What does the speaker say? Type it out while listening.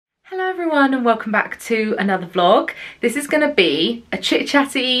Hello everyone and welcome back to another vlog. This is going to be a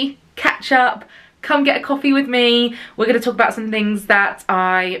chit-chatty catch up, come get a coffee with me. We're going to talk about some things that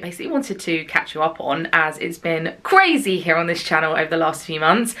I basically wanted to catch you up on, as it's been crazy here on this channel over the last few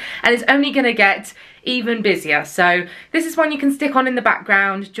months and it's only going to get even busier. So this is one you can stick on in the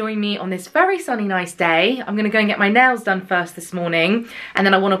background. Join me on this very sunny nice day. I'm going to go and get my nails done first this morning, and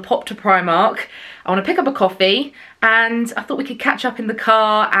then I want to pop to Primark. I want to pick up a coffee, and I thought we could catch up in the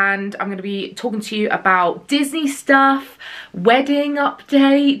car, and I'm going to be talking to you about Disney stuff, wedding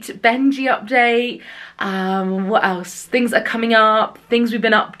update, Benji update, what else? Things are coming up, things we've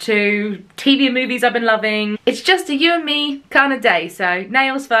been up to, TV and movies I've been loving. It's just a you and me kind of day, so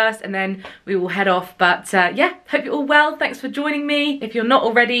nails first and then we will head off. But yeah, hope you're all well. Thanks for joining me. If you're not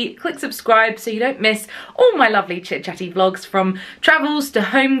already, click subscribe so you don't miss all my lovely chit-chatty vlogs, from travels to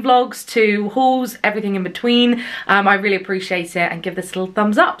home vlogs to hauls, everything in between. I really appreciate it, and give this a little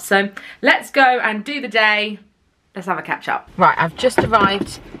thumbs up. So let's go and do the day. Let's have a catch up. Right, I've just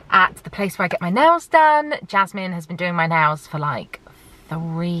arrived at the place where I get my nails done. Jasmine has been doing my nails for like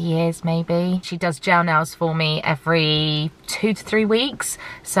 3 years maybe. She does gel nails for me every 2 to 3 weeks.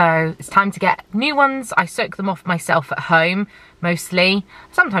 So it's time to get new ones. I soak them off myself at home mostly.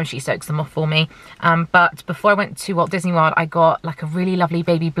 Sometimes she soaks them off for me. But before I went to Walt Disney World, I got like a really lovely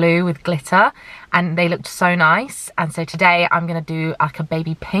baby blue with glitter, and they looked so nice. And so today I'm gonna do like a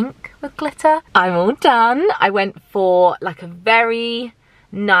baby pink with glitter. I'm all done. I went for like a very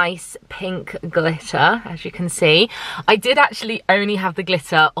nice pink glitter, as you can see. I did actually only have the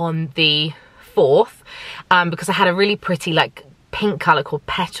glitter on the 4th because I had a really pretty like pink colour called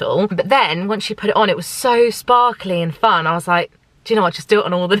Petal, but then once you put it on, it was so sparkly and fun. I was like, do you know what, just do it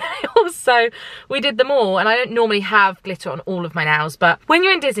on all the nails. So we did them all, and I don't normally have glitter on all of my nails, but when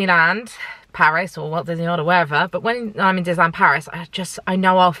you're in Disneyland Paris or Walt Disney World or wherever, but when I'm in Disneyland Paris, I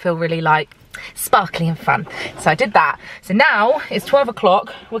know I'll feel really like sparkly and fun. So I did that. So now it's 12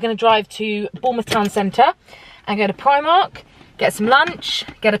 o'clock. We're going to drive to Bournemouth Town Centre and go to Primark, get some lunch,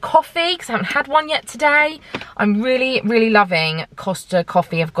 get a coffee because I haven't had one yet today. I'm really loving Costa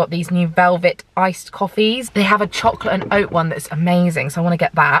coffee. I've got these new velvet iced coffees. They have a chocolate and oat one that's amazing, so I want to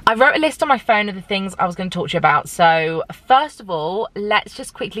get that. I wrote a list on my phone of the things I was going to talk to you about. So first of all, let's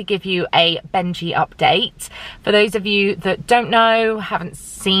just quickly give you a Benji update. For those of you that don't know, haven't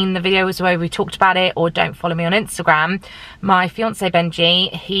seen the videos where we talked about it, or don't follow me on Instagram, my fiance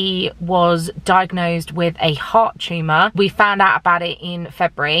Benji, he was diagnosed with a heart tumour. We found out about it in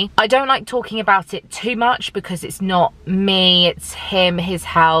February. I don't like talking about it too much because it's not me, it's him, his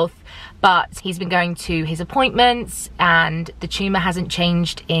health, but he's been going to his appointments and the tumour hasn't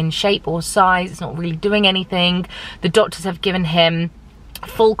changed in shape or size. It's not really doing anything. The doctors have given him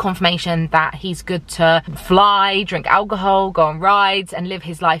full confirmation that he's good to fly, drink alcohol, go on rides and live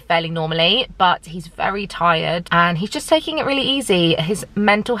his life fairly normally, but he's very tired and he's just taking it really easy. His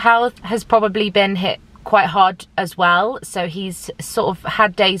mental health has probably been hit quite hard as well, so he's sort of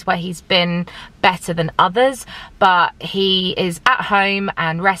had days where he's been better than others, but he is at home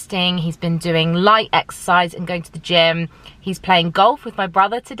and resting. He's been doing light exercise and going to the gym. He's playing golf with my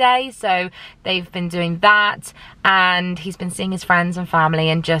brother today, so they've been doing that, and he's been seeing his friends and family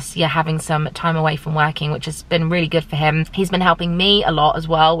and just, yeah, having some time away from working, which has been really good for him. He's been helping me a lot as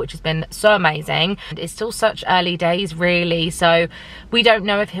well, which has been so amazing. It's still such early days really, so we don't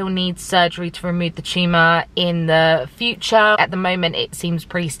know if he'll need surgery to remove the tumour in the future. At the moment it seems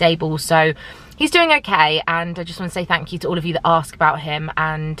pretty stable, so he's doing okay, and I just want to say thank you to all of you that ask about him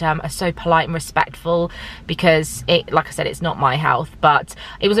and are so polite and respectful, because it, like I said, it's not my health, but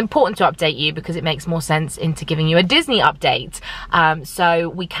it was important to update you because it makes more sense into giving you a Disney update. So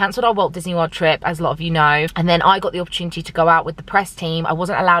we cancelled our Walt Disney World trip, as a lot of you know, and then I got the opportunity to go out with the press team. I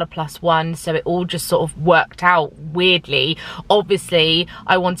wasn't allowed a +1, so it all just sort of worked out weirdly. Obviously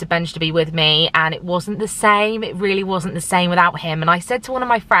I wanted Benj to be with me, and it wasn't the same. It really wasn't the same without him. And I said to one of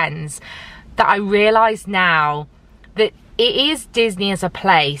my friends that I realise now that it is Disney as a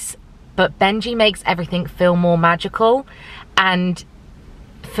place, but Benji makes everything feel more magical, and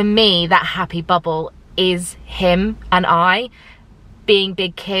for me that happy bubble is him and I being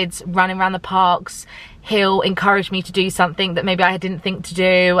big kids, running around the parks. He'll encourage me to do something that maybe I didn't think to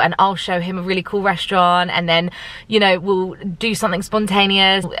do, and I'll show him a really cool restaurant, and then, you know, we'll do something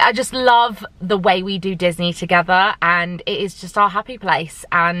spontaneous. I just love the way we do Disney together, and it is just our happy place.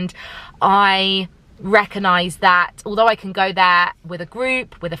 And I recognize that although I can go there with a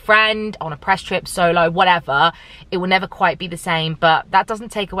group, with a friend, on a press trip, solo, whatever, it will never quite be the same. But that doesn't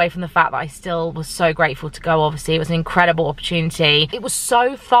take away from the fact that I still was so grateful to go. Obviously, it was an incredible opportunity. It was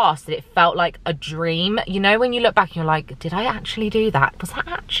so fast that it felt like a dream. You know, when you look back and you're like, did I actually do that? Was that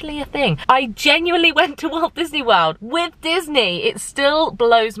actually a thing? I genuinely went to Walt Disney World with Disney. It still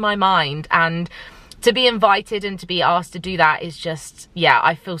blows my mind, and to be invited and to be asked to do that is just, yeah,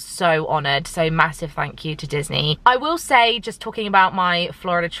 I feel so honoured. So massive thank you to Disney. I will say, just talking about my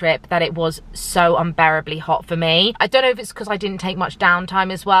Florida trip, that it was so unbearably hot for me. I don't know if it's because I didn't take much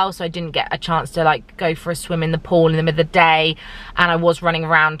downtime as well, so I didn't get a chance to like go for a swim in the pool in the middle of the day, and I was running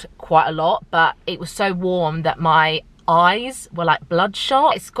around quite a lot, but it was so warm that my eyes were like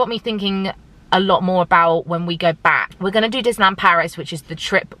bloodshot. It's got me thinking a lot more about when we go back. We're going to do Disneyland Paris, which is the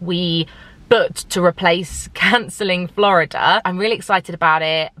trip we booked to replace cancelling Florida. I'm really excited about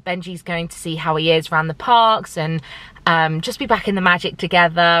it. Benji's going to see how he is around the parks and just be back in the magic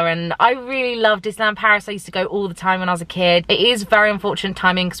together. And I really love Disneyland Paris. I used to go all the time when I was a kid. It is very unfortunate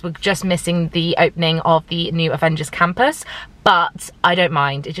timing because we're just missing the opening of the new Avengers campus, but I don't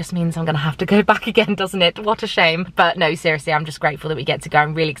mind. It just means I'm gonna have to go back again, doesn't it? What a shame. But no, seriously, I'm just grateful that we get to go.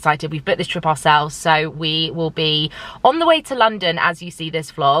 I'm really excited. We've booked this trip ourselves, so we will be on the way to London as you see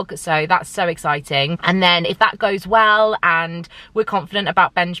this vlog, so that's so exciting. And then if that goes well and we're confident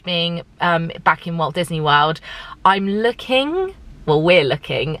about Benj being back in Walt Disney World, I'm looking, well, we're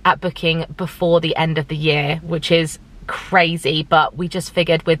looking at booking before the end of the year, which is crazy, but we just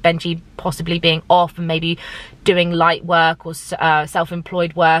figured with Benji possibly being off and maybe doing light work or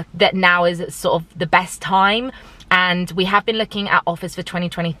self-employed work, that now is sort of the best time. And we have been looking at offers for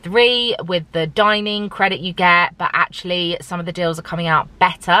 2023 with the dining credit you get, but actually some of the deals are coming out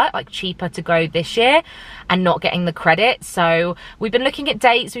better, like cheaper to go this year and not getting the credit. So we've been looking at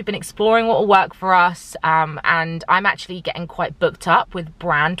dates, we've been exploring what will work for us, and I'm actually getting quite booked up with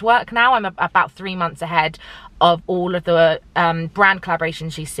brand work now. I'm about 3 months ahead of all of the brand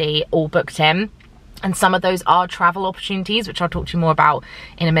collaborations you see all booked in. And some of those are travel opportunities, which I'll talk to you more about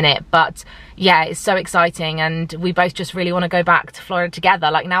in a minute. But yeah, it's so exciting, and we both just really want to go back to Florida together.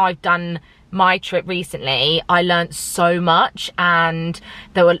 Like, now I've done my trip recently, I learned so much, and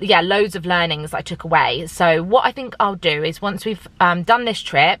there were, yeah, loads of learnings I took away. So what I think I'll do is, once we've done this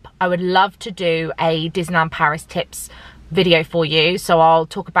trip, I would love to do a Disneyland Paris tips video for you. So I'll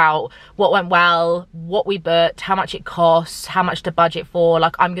talk about what went well, what we booked, how much it costs, how much to budget for.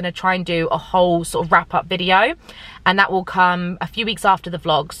 Like, I'm gonna try and do a whole sort of wrap up video, and that will come a few weeks after the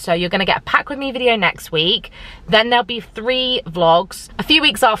vlogs. So you're gonna get a pack with me video next week, then there'll be 3 vlogs. A few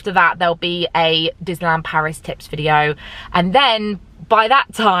weeks after that there'll be a Disneyland Paris tips video, and then by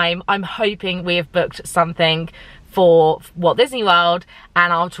that time I'm hoping we have booked something for Walt Disney World,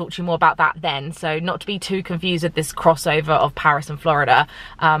 and I'll talk to you more about that then. So not to be too confused with this crossover of Paris and Florida,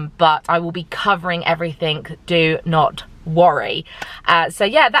 but I will be covering everything, do not worry. So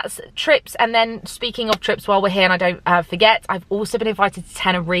yeah, that's trips. And then speaking of trips, while we're here, and I don't forget, I've also been invited to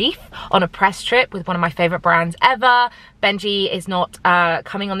Tenerife on a press trip with one of my favorite brands ever. Benji is not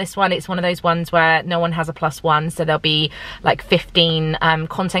coming on this one. It's one of those ones where no one has a +1, so there'll be like 15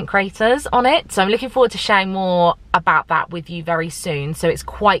 content creators on it. So I'm looking forward to sharing more about that with you very soon. So it's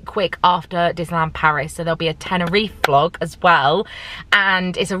quite quick after Disneyland Paris, so there'll be a Tenerife vlog as well,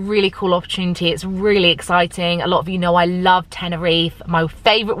 and it's a really cool opportunity. It's really exciting. A lot of you know I love Tenerife. My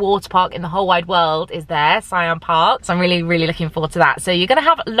favorite water park in the whole wide world is there, Siam Park. So I'm really looking forward to that. So you're gonna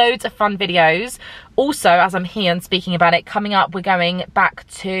have loads of fun videos. Also, as I'm here and speaking about it, coming up, we're going back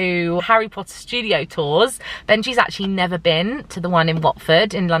to Harry Potter studio tours. Benji's actually never been to the one in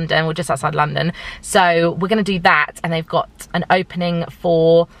Watford in London. We're just outside London. So we're going to do that. And they've got an opening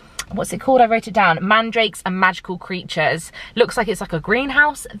for, what's it called? I wrote it down. Mandrakes and Magical Creatures. Looks like it's like a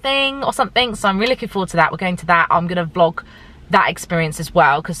greenhouse thing or something. So I'm really looking forward to that. We're going to that. I'm going to vlog that experience as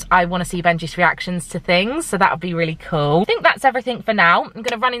well, because I want to see Benji's reactions to things, so that would be really cool. I think that's everything for now. I'm going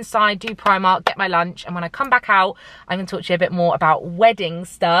to run inside, do Primark, get my lunch, and when I come back out, I'm going to talk to you a bit more about wedding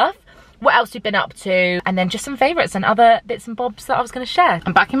stuff, what else we've been up to, and then just some favourites and other bits and bobs that I was going to share.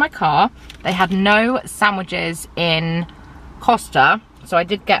 I'm back in my car. They had no sandwiches in Costa, so I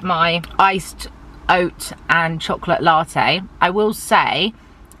did get my iced oat and chocolate latte. I will say,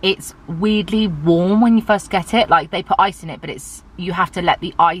 it's weirdly warm when you first get it. Like, they put ice in it, but you have to let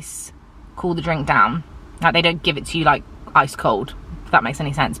the ice cool the drink down. Like, they don't give it to you like ice cold, if that makes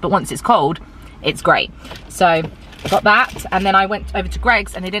any sense. But once it's cold, it's great. So I got that, and then I went over to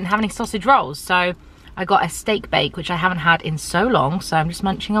Greg's and they didn't have any sausage rolls. So I got a steak bake, which I haven't had in so long, so I'm just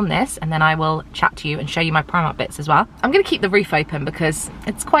munching on this, and then I will chat to you and show you my Primark bits as well. I'm gonna keep the roof open because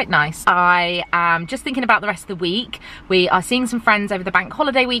it's quite nice. I am just thinking about the rest of the week. We are seeing some friends over the bank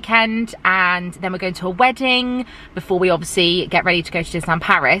holiday weekend, and then we're going to a wedding before we obviously get ready to go to Disneyland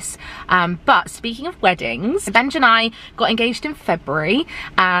Paris. But speaking of weddings, Benj and I got engaged in February,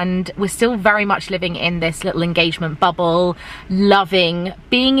 and we're still very much living in this little engagement bubble, loving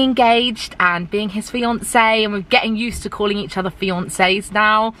being engaged and being his fiance, and we're getting used to calling each other fiancés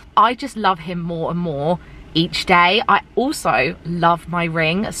now. I just love him more and more each day. I also love my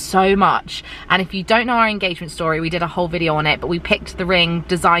ring so much, and if you don't know our engagement story, we did a whole video on it, but we picked the ring,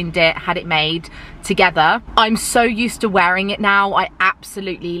 designed it, had it made together. I'm so used to wearing it now. I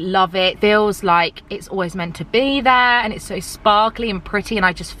absolutely love it. Feels like it's always meant to be there, and it's so sparkly and pretty, and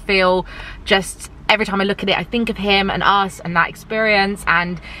I just feel every time I look at it, I think of him and us and that experience.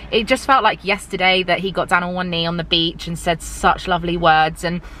 And it just felt like yesterday that he got down on one knee on the beach and said such lovely words.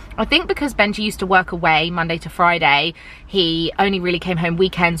 And I think because Benji used to work away Monday to Friday, he only really came home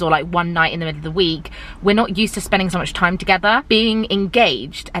weekends or like one night in the middle of the week. We're not used to spending so much time together. Being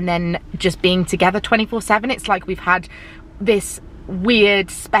engaged and then just being together 24/7, it's like we've had this weird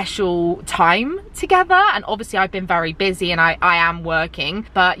special time together. And obviously I've been very busy and I am working,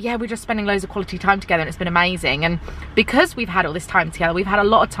 but yeah, we're just spending loads of quality time together, and it's been amazing. And because we've had all this time together, we've had a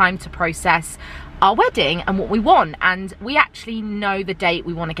lot of time to process our wedding and what we want, and we actually know the date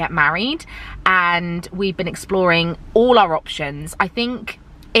we want to get married, and we've been exploring all our options. I think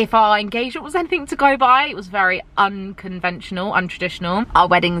if our engagement was anything to go by, it was very unconventional, untraditional. Our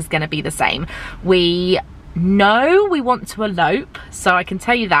wedding's gonna be the same. We know we want to elope, so I can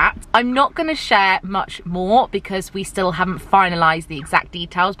tell you that. I'm not going to share much more because we still haven't finalized the exact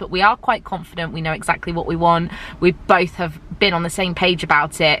details, but we are quite confident we know exactly what we want. We both have been on the same page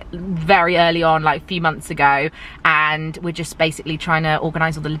about it very early on, like a few months ago, and we're just basically trying to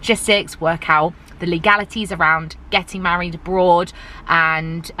organize all the logistics, work out the legalities around getting married abroad,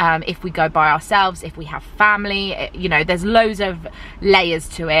 and if we go by ourselves, if we have family, you know, there's loads of layers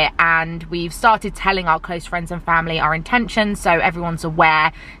to it. And we've started telling our close friends and family our intentions, so everyone's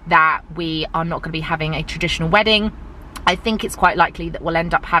aware that we are not going to be having a traditional wedding. I think it's quite likely that we'll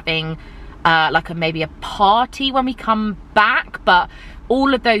end up having maybe a party when we come back, but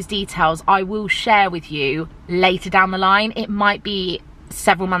all of those details I will share with you later down the line. It might be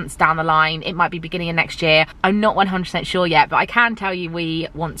several months down the line, it might be beginning of next year. I'm not 100% sure yet, but I can tell you we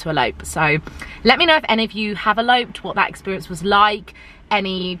want to elope. So let me know if any of you have eloped, what that experience was like,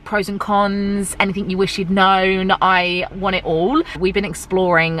 any pros and cons, anything you wish you'd known. I want it all. We've been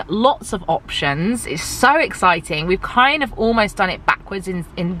exploring lots of options. It's so exciting. We've kind of almost done it backwards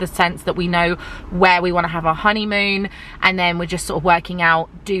in the sense that we know where we want to have our honeymoon, and then we're just sort of working out,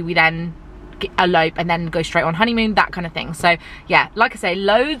 do we then elope and then go straight on honeymoon, that kind of thing. So yeah, like I say,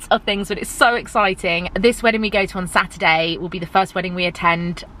 loads of things, but it's so exciting. This wedding we go to on Saturday will be the first wedding we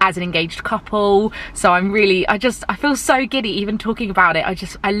attend as an engaged couple, so I'm really, I feel so giddy even talking about it.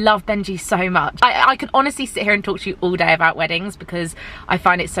 I love Benji so much. I could honestly sit here and talk to you all day about weddings because I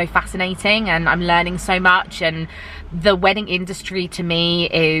find it so fascinating and I'm learning so much, and the wedding industry to me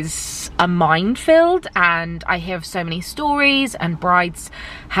is a minefield, and I hear of so many stories and brides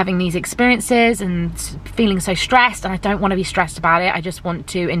having these experiences and feeling so stressed, and I don't want to be stressed about it. I just want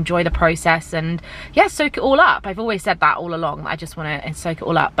to enjoy the process and yeah, soak it all up. I've always said that all along, I just want to soak it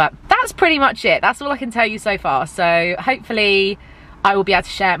all up. But that's pretty much it. That's all I can tell you so far. So hopefully I will be able to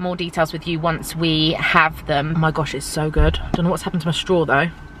share more details with you once we have them. Oh my gosh, it's so good. I don't know what's happened to my straw though.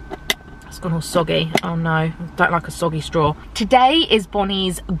 It's gone all soggy. Oh no, I don't like a soggy straw. Today is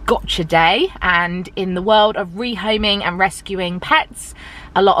Bonnie's gotcha day, and in the world of rehoming and rescuing pets,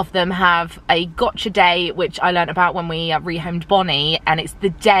 a lot of them have a gotcha day, which I learned about when we rehomed Bonnie, and it's the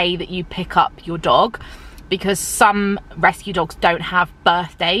day that you pick up your dog, because some rescue dogs don't have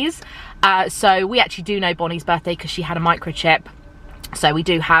birthdays. So we actually do know Bonnie's birthday because she had a microchip. So we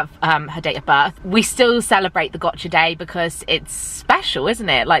do have her date of birth. We still celebrate the gotcha day because it's special, isn't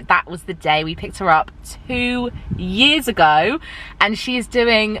it? Like, that was the day we picked her up 2 years ago, and she is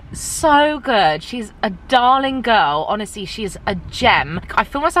doing so good. She's a darling girl. Honestly, she is a gem. I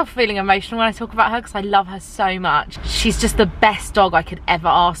feel myself feeling emotional when I talk about her because I love her so much. She's just the best dog I could ever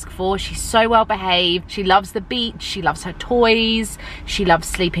ask for. She's so well behaved. She loves the beach. She loves her toys. She loves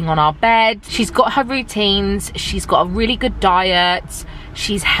sleeping on our bed. She's got her routines. She's got a really good diet.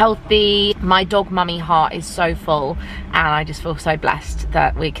 she's healthy. My dog mummy heart is so full, and I just feel so blessed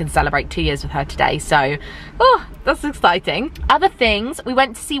that we can celebrate 2 years with her today. So, oh, that's exciting. Other things, we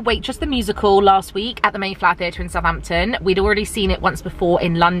went to see Waitress the musical last week at the Mayflower Theatre in Southampton. We'd already seen it once before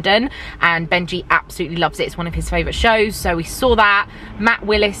in London, and Benji absolutely loves it. It's one of his favourite shows, so we saw that. Matt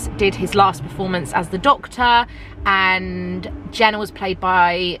Willis did his last performance as the Doctor, and Jenna was played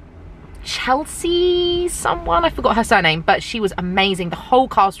by Chelsea someone, I forgot her surname, but she was amazing. The whole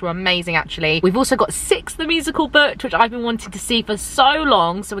cast were amazing, actually. We've also got Six the musical booked, which I've been wanting to see for so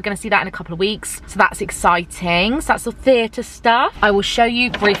long, so we're going to see that in a couple of weeks, so that's exciting. So that's the theatre stuff. I will show you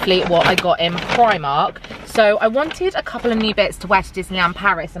briefly what I got in Primark. So I wanted a couple of new bits to wear to Disneyland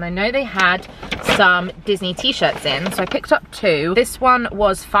Paris, and I know they had some Disney t-shirts in, so I picked up 2. This one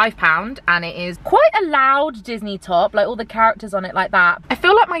was £5, and it is quite a loud Disney top, like all the characters on it like that. I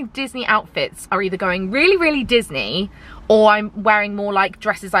feel like my Disney outfits are either going really, really Disney, or I'm wearing more like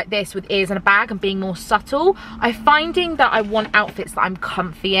dresses like this with ears and a bag and being more subtle. I'm finding that I want outfits that I'm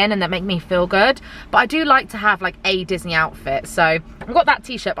comfy in and that make me feel good, but I do like to have like a Disney outfit. So I got that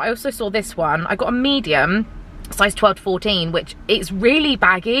t-shirt, but I also saw this one. I got a medium, size 12 to 14, which is really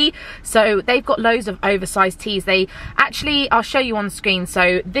baggy, so they've got loads of oversized tees. They actually, I'll show you on screen.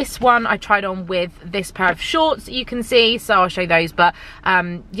 So this one I tried on with this pair of shorts that you can see, so I'll show you those. But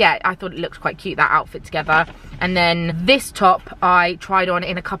yeah, I thought it looked quite cute, that outfit together. And then this top I tried on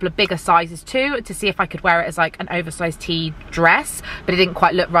in a couple of bigger sizes too, to see if I could wear it as like an oversized tee dress, but it didn't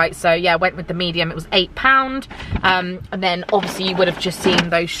quite look right, so yeah, I went with the medium. It was £8. And then obviously you would have just seen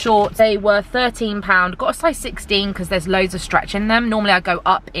those shorts. They were £13. Got a size 16 because there's loads of stretch in them. Normally I go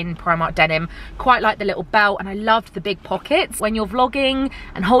up in Primark denim. Quite like the little belt, and I loved the big pockets when you're vlogging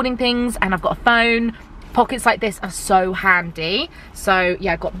and holding things, and I've got a phone. Pockets like this are so handy. So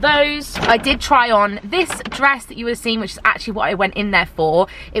yeah, I got those. I did try on this dress that you would have seen, which is actually what I went in there for.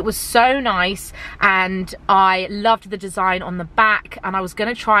 It was so nice, and I loved the design on the back, and I was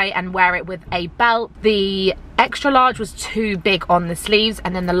gonna try and wear it with a belt. The extra large was too big on the sleeves,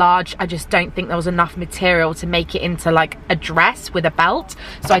 and then the large, I just don't think there was enough material to make it into like a dress with a belt,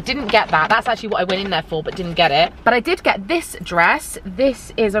 so I didn't get that. That's actually what I went in there for, but didn't get it. But I did get this dress.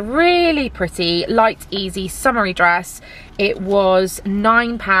 This is a really pretty, light, easy, summery dress. It was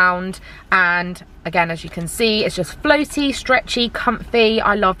 £9, and again, as you can see, it's just floaty, stretchy, comfy.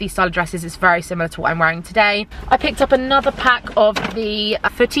 I love these style of dresses. It's very similar to what I'm wearing today. I picked up another pack of the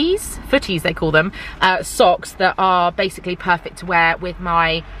footies they call them, socks that are basically perfect to wear with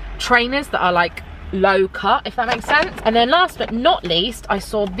my trainers that are like low cut, if that makes sense. And then last but not least, I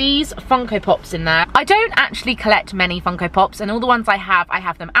saw these Funko Pops in there. I don't actually collect many Funko Pops, and all the ones I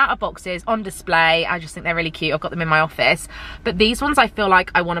have them out of boxes on display. I just think they're really cute. I've got them in my office, but these ones I feel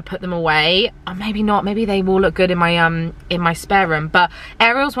like I want to put them away, or maybe not. Maybe they will look good in my spare room. But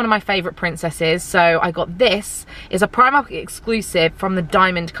Ariel's one of my favorite princesses, so I got this. Is a Primark exclusive from the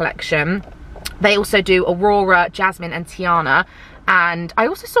Diamond collection. They also do Aurora, Jasmine and Tiana. And I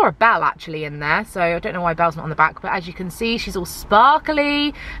also saw a Belle actually in there, so I don't know why Belle's not on the back, but as you can see, she's all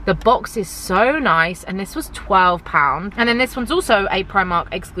sparkly. The box is so nice, and this was £12. And then this one's also a Primark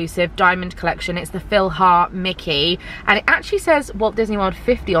exclusive Diamond collection. It's the Phil Hart Mickey, and it actually says Walt Disney World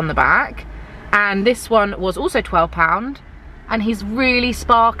 50 on the back. And this one was also £12, and he's really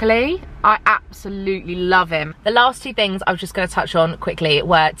sparkly. I absolutely love him. The last 2 things I was just going to touch on quickly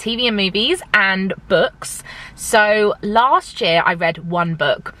were TV and movies and books. So last year I read 1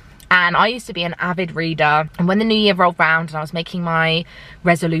 book, and I used to be an avid reader, and when the new year rolled round and I was making my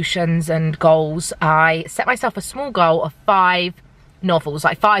resolutions and goals, I set myself a small goal of 5 novels,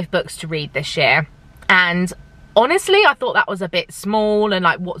 like 5 books to read this year. And honestly, I thought that was a bit small, and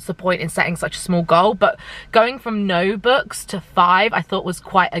like, what's the point in setting such a small goal? But going from no books to 5, I thought was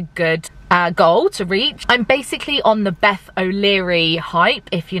quite a good goal to reach. I'm basically on the Beth O'Leary hype.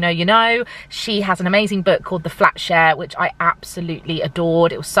 If you know, you know. She has an amazing book called The Flat Share, which I absolutely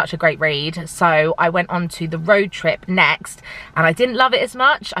adored. It was such a great read. So I went on to The Road Trip next, and I didn't love it as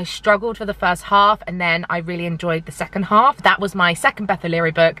much. I struggled for the first half, and then I really enjoyed the second half. That was my second Beth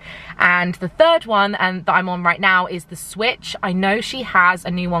O'Leary book. And the third one, and that I'm on right now, is The Switch. I know she has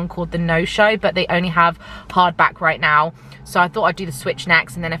a new one called The No Show, but they only have hardback right now. So I thought I'd do The Switch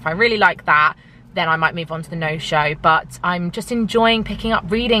next, and then if I really like that, then I might move on to The No Show. But I'm just enjoying picking up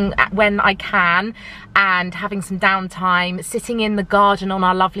reading when I can, and having some downtime, sitting in the garden on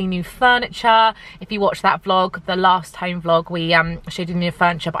our lovely new furniture. If you watch that vlog, the last home vlog, we showed you the new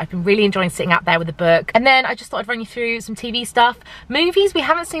furniture, but I've been really enjoying sitting out there with a book. And then I just thought I'd run you through some TV stuff. Movies, we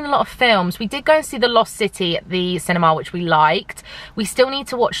haven't seen a lot of films. We did go and see The Lost City at the cinema, which we liked. We still need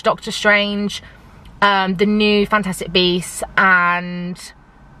to watch Doctor Strange. the new Fantastic Beasts, and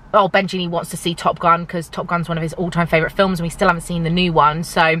oh, Benji wants to see Top Gun because Top Gun's one of his all-time favourite films and we still haven't seen the new one,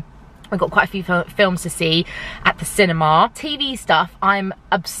 so I've got quite a few films to see at the cinema. TV stuff, I'm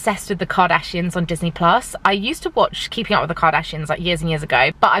obsessed with the Kardashians on Disney+. I used to watch Keeping Up with the Kardashians like years and years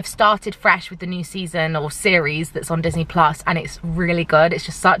ago, but I've started fresh with the new season or series that's on Disney+, and it's really good. It's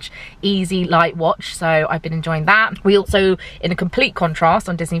just such easy, light watch, so I've been enjoying that. We also, in a complete contrast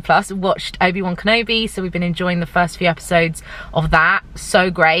on Disney+, watched Obi-Wan Kenobi, so we've been enjoying the first few episodes of that. So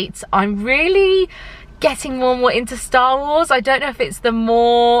great. I'm really getting more and more into Star Wars. I don't know if it's the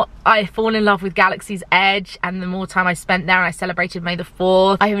more I fall in love with Galaxy's Edge and the more time I spent there, and I celebrated May the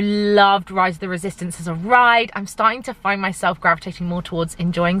 4th. I have loved Rise of the Resistance as a ride. I'm starting to find myself gravitating more towards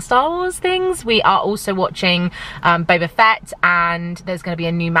enjoying Star Wars things. We are also watching Boba Fett, and there's going to be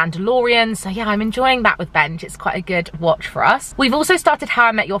a new Mandalorian, so yeah, I'm enjoying that with Benj. It's quite a good watch for us. We've also started How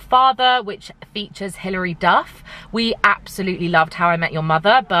I Met Your Father, which features Hilary Duff. We absolutely loved How I Met Your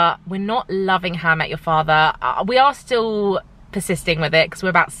Mother, but we're not loving How I Met Your Father. We are still persisting with it because we're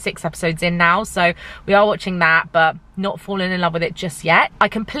about 6 episodes in now, so we are watching that but not falling in love with it just yet. I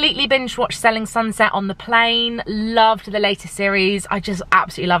completely binge watched Selling Sunset on the plane. Loved the latest series. I just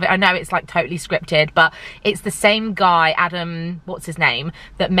absolutely love it. I know it's like totally scripted, but it's the same guy, Adam, what's his name,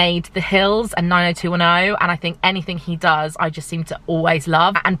 that made The Hills and 90210, and I think anything he does I just seem to always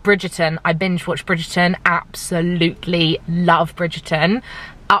love. And Bridgerton, I binge watched Bridgerton. Absolutely love Bridgerton.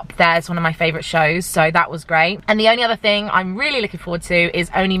 Up there is one of my favourite shows, so that was great. And the only other thing I'm really looking forward to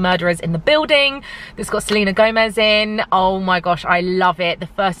is Only Murderers in the Building. That's got Selena Gomez in. Oh my gosh, I love it. The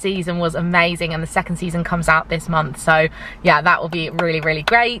first season was amazing and the second season comes out this month, so yeah, that will be really, really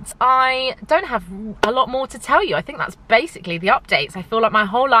great. I don't have a lot more to tell you. I think that's basically the updates. I feel like my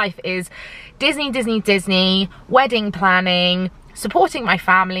whole life is Disney, Disney, Disney, wedding planning, supporting my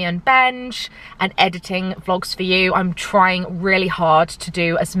family and Benj, and editing vlogs for you. I'm trying really hard to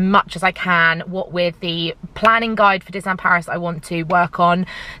do as much as I can. What with the planning guide for Disneyland Paris, I want to work on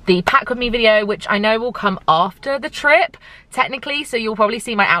the pack with me video, which I know will come after the trip technically, so you'll probably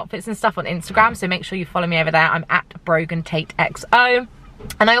see my outfits and stuff on Instagram, so make sure you follow me over there. I'm at Brogan Tate XO.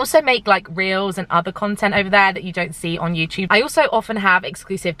 And I also make like reels and other content over there that you don't see on YouTube. I also often have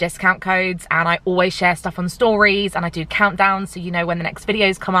exclusive discount codes, and I always share stuff on stories, and I do countdowns so you know when the next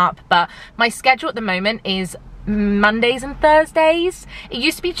videos come up. But my schedule at the moment is Mondays and Thursdays. It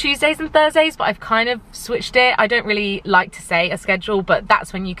used to be Tuesdays and Thursdays, but I've kind of switched it. I don't really like to say a schedule, but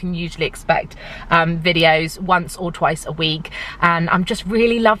that's when you can usually expect videos once or twice a week. And I'm just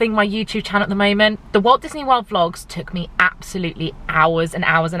really loving my YouTube channel at the moment. The Walt Disney World vlogs took me absolutely hours and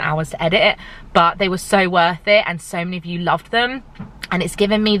hours and hours to edit it, but they were so worth it, and so many of you loved them, and it's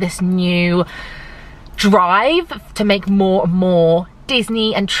given me this new drive to make more and more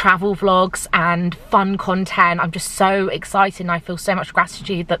Disney and travel vlogs and fun content. I'm just so excited, and I feel so much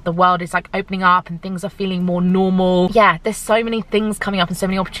gratitude that the world is like opening up and things are feeling more normal. Yeah, there's so many things coming up and so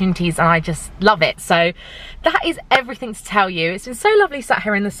many opportunities, and I just love it. So that is everything to tell you. It's been so lovely sat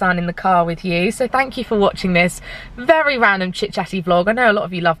here in the sun in the car with you, so thank you for watching this very random chit chatty vlog. I know a lot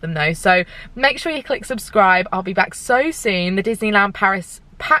of you love them though, so make sure you click subscribe. I'll be back so soon. The Disneyland Paris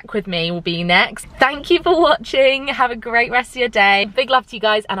pack with me will be next. Thank you for watching. Have a great rest of your day. Big love to you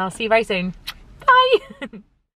guys, and I'll see you very soon. Bye.